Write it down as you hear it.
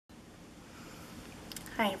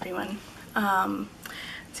Hi everyone.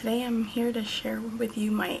 Today I'm here to share with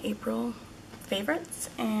you my April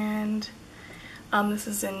favorites, and this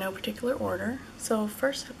is in no particular order. So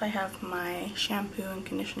first up I have my shampoo and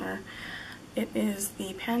conditioner. It is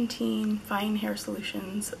the Pantene Fine Hair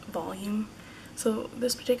Solutions Volume. So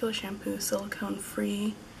this particular shampoo is silicone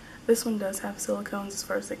free. This one does have silicones as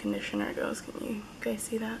far as the conditioner goes. Can you guys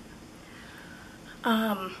see that?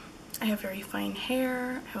 I have very fine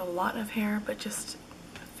hair. I have a lot of hair, but just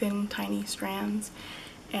thin, tiny strands,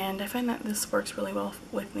 and I find that this works really well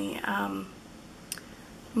with me. A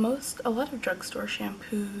lot of drugstore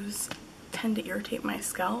shampoos tend to irritate my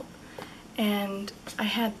scalp, and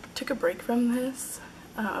I took a break from this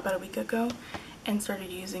about a week ago and started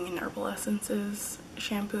using an Herbal Essences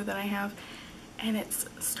shampoo that I have, and it's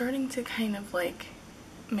starting to kind of like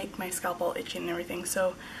make my scalp all itchy and everything,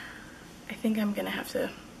 so I think I'm gonna have to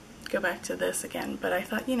go back to this again. But I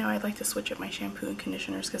thought, I'd like to switch up my shampoo and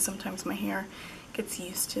conditioners because sometimes my hair gets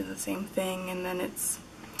used to the same thing and then it's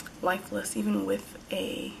lifeless. Even with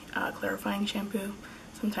a clarifying shampoo,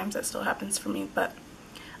 sometimes that still happens for me, but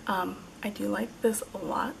I do like this a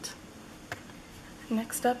lot.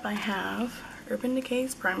 Next up I have Urban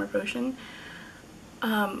Decay's Primer Potion.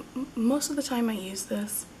 Most of the time I use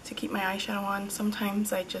this to keep my eyeshadow on.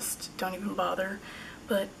 Sometimes I just don't even bother,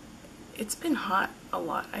 but it's been hot a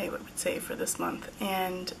lot, I would say, for this month,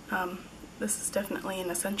 and this is definitely an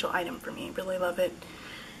essential item for me. Really love it.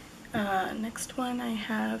 Next one I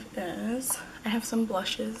have is, I have some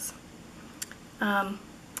blushes. The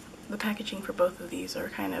packaging for both of these are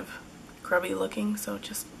kind of grubby looking, so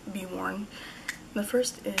just be warned. The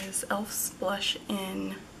first is E.L.F's blush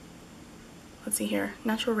in, let's see here,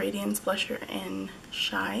 Natural Radiance blusher in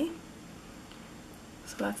Shy.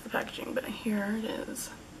 So that's the packaging, but here it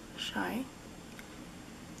is. Shy.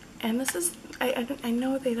 And this is, I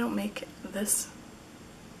know they don't make this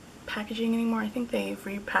packaging anymore. I think they've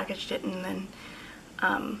repackaged it and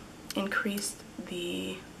then increased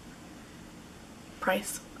the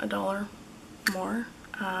price $1 more,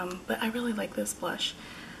 but I really like this blush.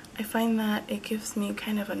 I find that it gives me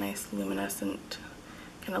kind of a nice luminescent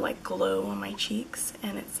kind of like glow on my cheeks,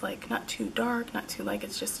 and it's like not too dark, not too light.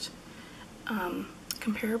 It's just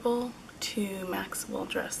comparable to MAC's Well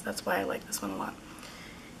Dress. That's why I like this one a lot.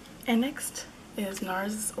 And next is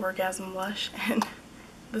Nars' Orgasm blush, and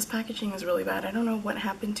this packaging is really bad. I don't know what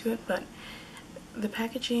happened to it, but the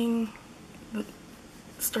packaging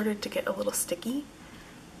started to get a little sticky.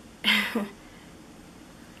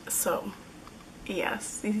 So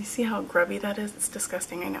yes, you see how grubby that is? It's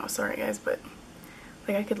disgusting, I know, sorry guys, but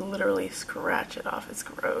like I could literally scratch it off. It's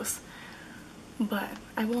gross. But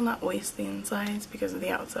I will not waste the insides because of the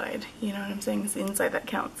outside. You know what I'm saying? It's the inside that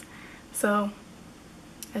counts. So,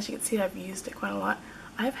 as you can see, I've used it quite a lot.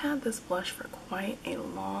 I've had this blush for quite a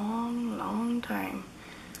long time.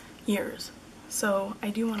 Years. So, I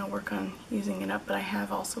do want to work on using it up, but I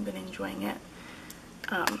have also been enjoying it.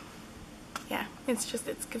 Yeah,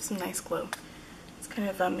 it gives some nice glow. It's kind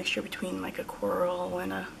of a mixture between like a coral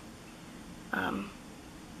and a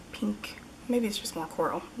pink. Maybe it's just more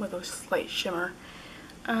coral with a slight shimmer.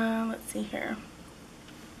 Let's see here.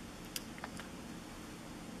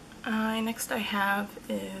 Next I have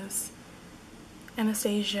is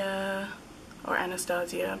Anastasia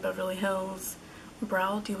Beverly Hills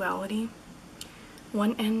Brow Duality.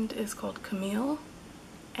 One end is called Camille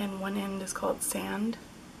and one end is called Sand.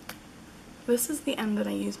 This is the end that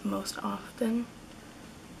I use most often,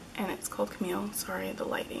 and it's called Camille. Sorry, the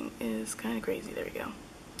lighting is kind of crazy. There we go.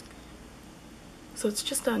 So it's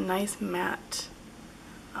just a nice matte,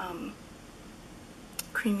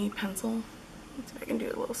 creamy pencil. Let's see if I can do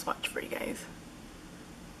a little swatch for you guys.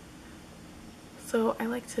 So I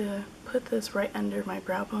like to put this right under my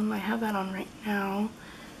brow bone. I have that on right now.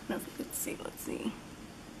 I don't know if you can see, let's see.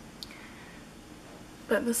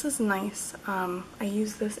 But this is nice. I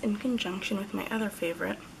use this in conjunction with my other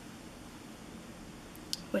favorite,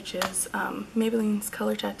 which is Maybelline's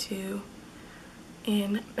Color Tattoo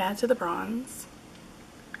in Bad to the Bronze.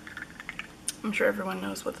 I'm sure everyone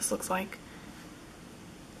knows what this looks like.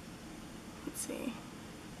 Let's see.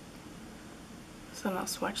 So I'll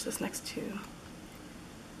swatch this next to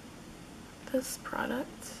this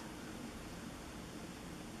product.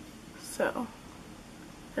 So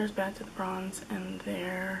there's Bad to the Bronze, and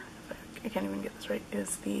there, I can't even get this right,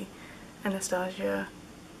 is the Anastasia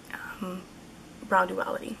Brow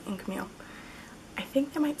Duality in Camille. I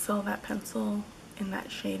think they might sell that pencil in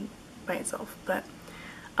that shade by itself, but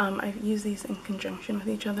I use these in conjunction with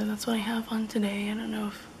each other. That's what I have on today. I don't know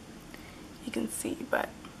if you can see, but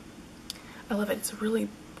I love it. It's a really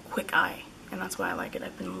quick eye, and that's why I like it.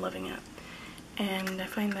 I've been loving it. and I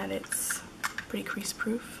find that it's pretty crease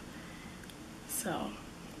proof. So,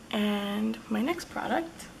 and my next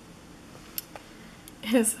product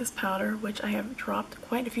is this powder, which I have dropped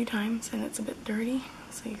quite a few times, and it's a bit dirty,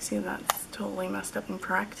 so you see that's totally messed up and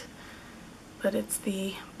cracked. But it's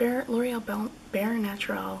the L'Oreal Bare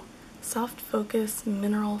Naturale Soft Focus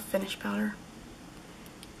Mineral Finish Powder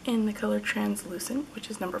in the color Translucent, which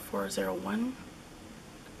is number 401.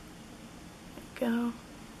 There you go.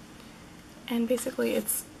 And basically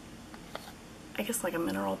it's, I guess, like a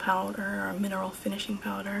mineral powder or a mineral finishing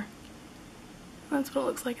powder. That's what it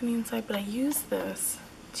looks like on the inside, but I use this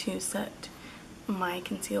to set my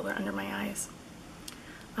concealer under my eyes.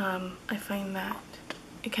 I find that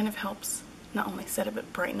it kind of helps not only set it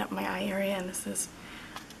but brighten up my eye area, and this is,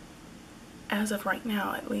 as of right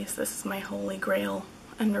now at least, this is my holy grail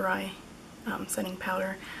under eye setting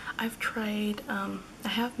powder. I've tried, I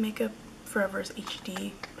have Makeup Forever's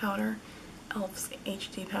HD powder, E.L.F's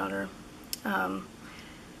HD powder.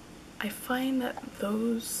 I find that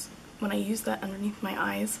those, when I use that underneath my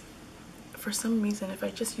eyes, for some reason, if I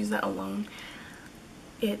just use that alone,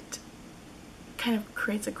 it kind of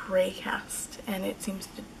creates a gray cast, and it seems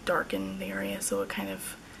to darken the area, so it kind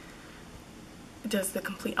of does the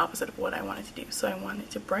complete opposite of what I want it to do. So I want it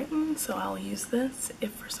to brighten, so I'll use this. If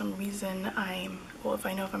for some reason if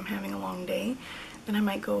I know if I'm having a long day, then I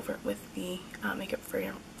might go over it with the Makeup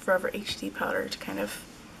Forever HD powder to kind of,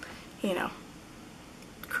 you know,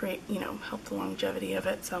 create, you know, help the longevity of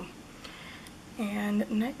it. So, and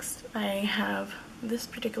next I have this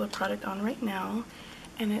particular product on right now,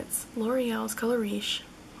 and it's L'Oreal's Color Riche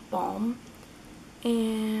Balm,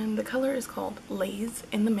 and the color is called Laze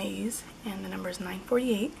in the Maze, and the number is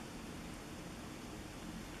 948.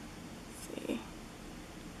 Let's see,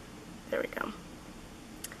 there we go.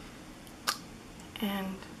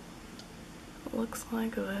 And it looks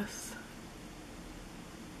like this.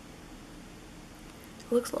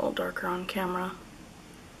 It looks a little darker on camera.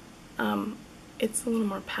 It's a little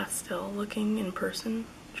more pastel looking in person.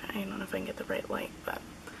 I don't know if I can get the right light, but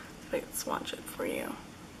if I can swatch it for you.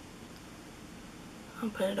 I'll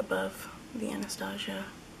put it above the Anastasia.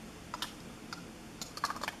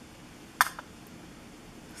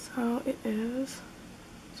 So it is,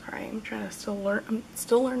 sorry, I'm trying to I'm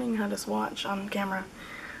still learning how to swatch on camera.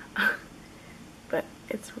 But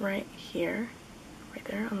it's right here, right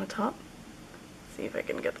there on the top. Let's see if I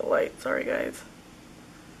can get the light, sorry guys.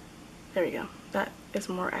 There we go, that is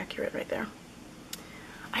more accurate right there.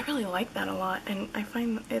 I really like that a lot, and I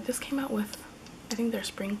find this came out with, I think, their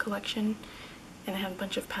spring collection, and it had a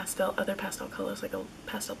bunch of other pastel colors, like a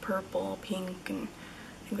pastel purple, pink, and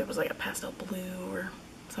I think there was like a pastel blue or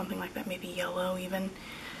something like that, maybe yellow even.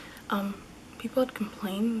 People had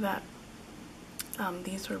complained that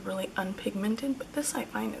these were really unpigmented, but this I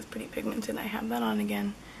find is pretty pigmented. I have that on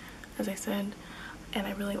again, as I said, and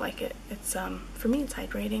I really like it. It's for me, it's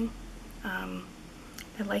hydrating.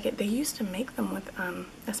 I like it. They used to make them with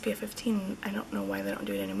SPF 15. I don't know why they don't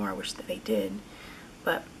do it anymore. I wish that they did,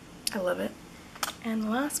 but I love it.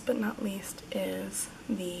 And last but not least is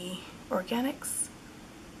the Organix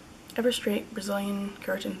Ever Straight Brazilian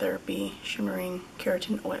Keratin Therapy Shimmering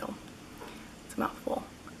Keratin Oil. It's a mouthful.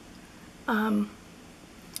 I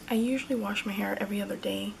usually wash my hair every other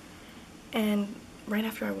day, and right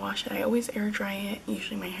after I wash it, I always air dry it.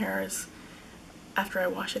 Usually my hair is, after I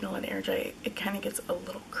wash it and let it air dry, it kind of gets a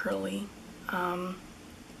little curly,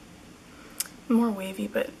 more wavy,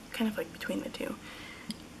 but kind of like between the two.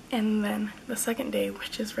 And then the second day,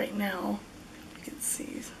 which is right now, you can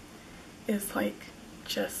see, is like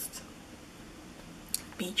just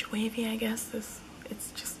beach wavy, I guess.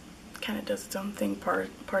 It's just kind of does its own thing. Part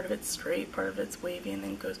of it's straight, part of it's wavy, and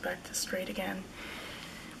then goes back to straight again.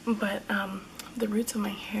 But the roots of my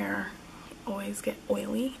hair always get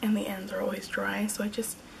oily and the ends are always dry, so I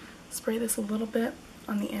just spray this a little bit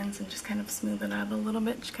on the ends and just kind of smooth it out a little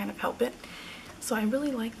bit, just kind of help it. So I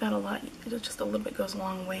really like that a lot. It just a little bit goes a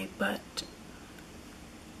long way, but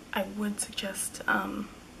I would suggest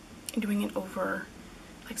doing it over,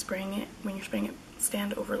 like spraying it, when you're spraying it,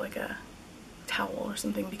 stand over like a towel or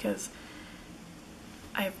something, because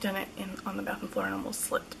I've done it on the bathroom floor and almost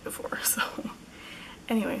slipped before. So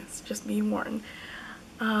anyways, just be warned.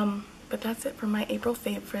 But that's it for my April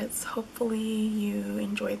favorites. Hopefully you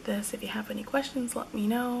enjoyed this. If you have any questions, let me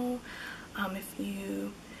know. If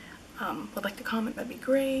you would like to comment, that'd be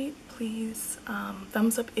great. Please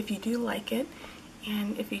thumbs up if you do like it,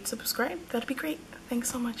 and if you'd subscribe, that'd be great. Thanks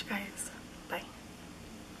so much, guys.